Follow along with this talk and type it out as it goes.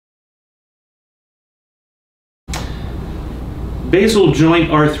Basal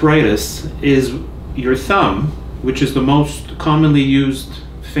joint arthritis is your thumb, which is the most commonly used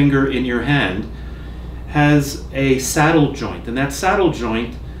finger in your hand, has a saddle joint, and that saddle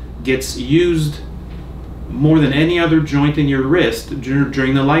joint gets used more than any other joint in your wrist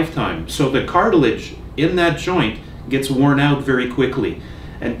during the lifetime. So the cartilage in that joint gets worn out very quickly,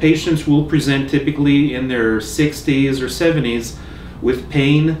 and patients will present typically in their 60s or 70s with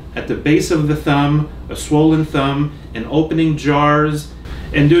pain at the base of the thumb, a swollen thumb, and opening jars,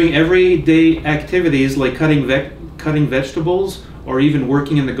 and doing everyday activities like cutting vegetables or even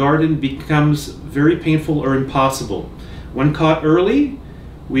working in the garden becomes very painful or impossible. When caught early,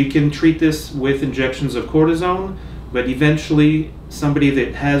 we can treat this with injections of cortisone, but eventually somebody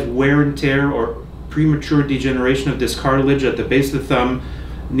that has wear and tear or premature degeneration of this cartilage at the base of the thumb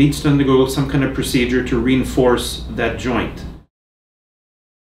needs to undergo some kind of procedure to reinforce that joint.